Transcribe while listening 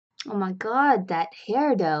Oh my god, that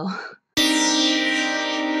hair though.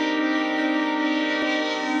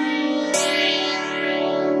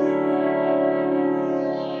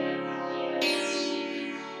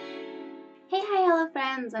 Hey, hi, hello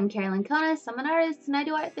friends, I'm Linkonis, I'm an artist and I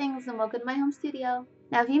do art things, and welcome to my home studio.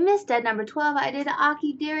 Now if you missed DEDD number 12, I did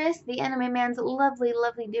Aki Dearest, the anime man's lovely,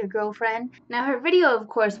 lovely dear girlfriend. Now her video of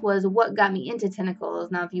course was what got me into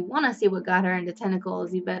tentacles. Now if you want to see what got her into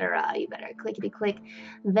tentacles, you better clickety click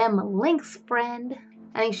them links, friend.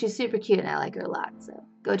 I think she's super cute and I like her a lot, so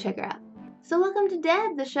go check her out. So welcome to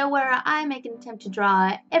DEDD, the show where I make an attempt to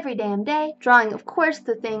draw every damn day. Drawing, of course,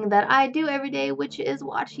 the thing that I do every day, which is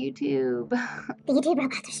watch YouTube. The YouTube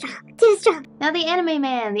robots are strong. Too strong. Now the anime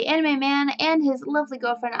man and his lovely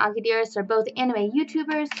girlfriend Aki Dearest are both anime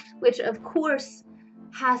YouTubers, which of course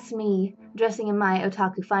has me dressing in my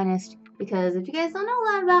otaku finest. Because if you guys don't know a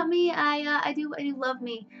lot about me, I do love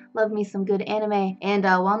me some good anime. And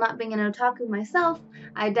while not being an otaku myself,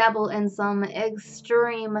 I dabble in some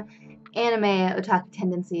extreme anime otaku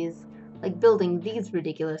tendencies, like building these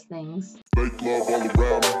ridiculous things. Fake love all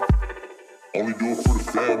around me. Only do it for the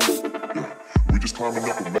family. Yeah, we just climbing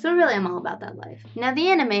up. So really, I'm all about that life. Now, the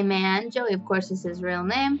anime man, Joey, of course, is his real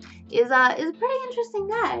name, is a pretty interesting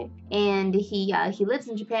guy, and he lives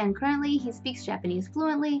in Japan currently. He speaks Japanese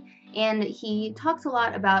fluently, and he talks a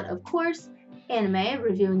lot about, of course, anime,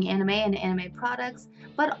 reviewing anime and anime products,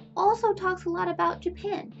 but also talks a lot about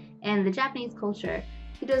Japan and the Japanese culture.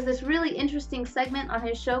 He does this really interesting segment on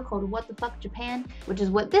his show called What the Fuck Japan, which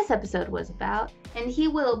is what this episode was about, and he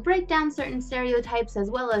will break down certain stereotypes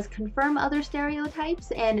as well as confirm other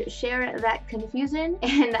stereotypes and share that confusion,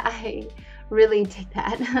 and I really dig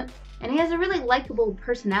that. And he has a really likable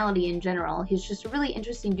personality in general. He's just a really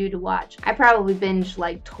interesting dude to watch. I probably binged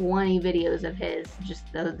like 20 videos of his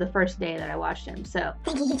just the first day that I watched him, so.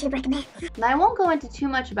 Thank you, YouTube recommend. Now, I won't go into too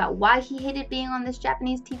much about why he hated being on this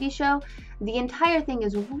Japanese TV show. The entire thing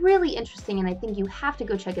is really interesting, and I think you have to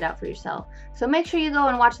go check it out for yourself. So make sure you go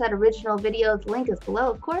and watch that original video. The link is below,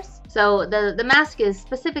 of course. So the mask is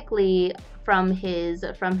specifically from his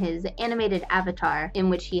animated avatar, in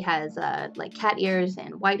which he has like cat ears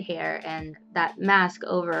and white hair and that mask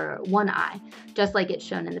over one eye, just like it's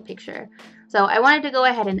shown in the picture. So I wanted to go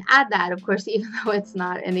ahead and add that, of course, even though it's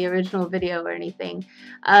not in the original video or anything,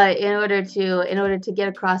 in order to get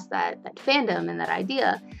across that fandom and that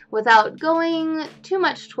idea without going too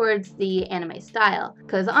much towards the anime style.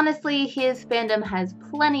 Because honestly, his fandom has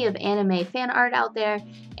plenty of anime fan art out there,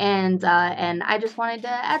 and I just wanted to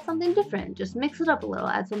add something different, just mix it up a little,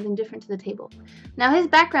 add something different to the table. Now, his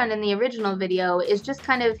background in the original video is just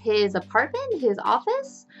kind of his apartment, his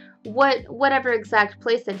office, whatever exact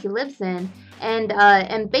place that he lives in,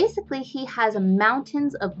 and basically he has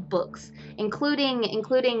mountains of books, including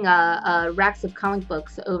racks of comic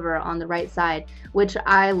books over on the right side, which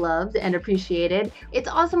I loved and appreciated. It's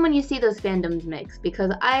awesome when you see those fandoms mix,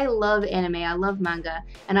 because I love anime, I love manga,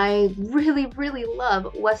 and I really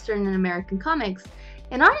love Western and American comics.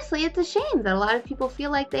 And honestly, it's a shame that a lot of people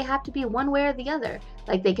feel like they have to be one way or the other.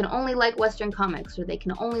 Like they can only like Western comics, or they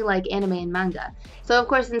can only like anime and manga. So of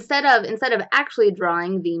course, instead of actually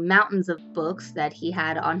drawing the mountains of books that he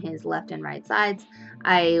had on his left and right sides,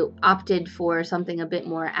 I opted for something a bit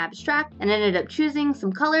more abstract and ended up choosing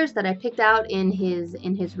some colors that I picked out in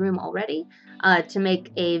his room already, to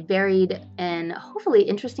make a varied and hopefully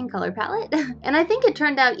interesting color palette. And I think it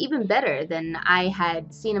turned out even better than I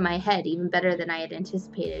had seen in my head, even better than I had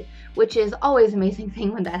anticipated, which is always an amazing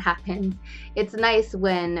thing when that happens. It's nice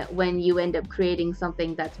when you end up creating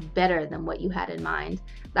something that's better than what you had in mind.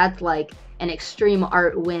 That's like an extreme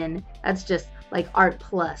art win. That's just like art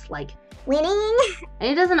plus, like Winning. And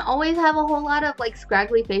he doesn't always have a whole lot of like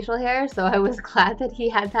scraggly facial hair, so I was glad that he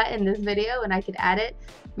had that in this video and I could add it.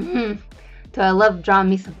 So I love drawing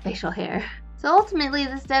me some facial hair. So ultimately,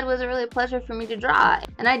 this DEDD was a really pleasure for me to draw,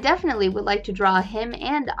 and I definitely would like to draw him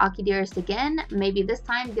and Aki Dearest again, maybe this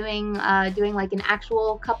time doing like an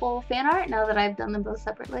actual couple fan art now that I've done them both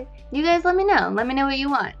separately. You guys let me know what you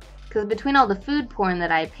want. Because between all the food porn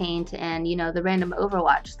that I paint and, you know, the random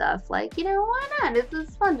Overwatch stuff, like, you know, why not?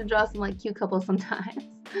 It's fun to draw some, like, cute couples sometimes.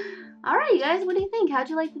 Alright, you guys, what do you think? How'd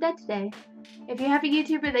you like the DEDD today? If you have a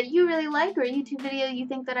YouTuber that you really like or a YouTube video you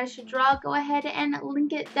think that I should draw, go ahead and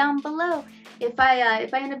link it down below. If I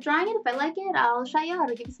end up drawing it, if I like it, I'll shout you out.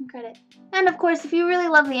 I'll give you some credit. And of course, if you really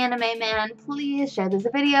love the anime man, please share this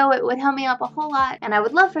video. It would help me up a whole lot, and I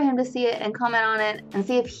would love for him to see it and comment on it and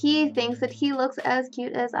see if he thinks that he looks as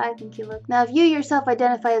cute as I think he looks. Now, if you yourself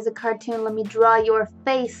identify as a cartoon, let me draw your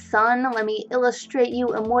face, son. Let me illustrate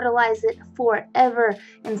you, immortalize it forever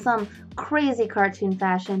in some crazy cartoon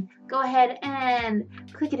fashion. go ahead and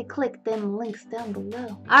clickety-click them links down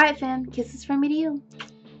below. Alright fam, kisses from me to you.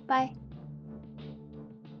 Bye.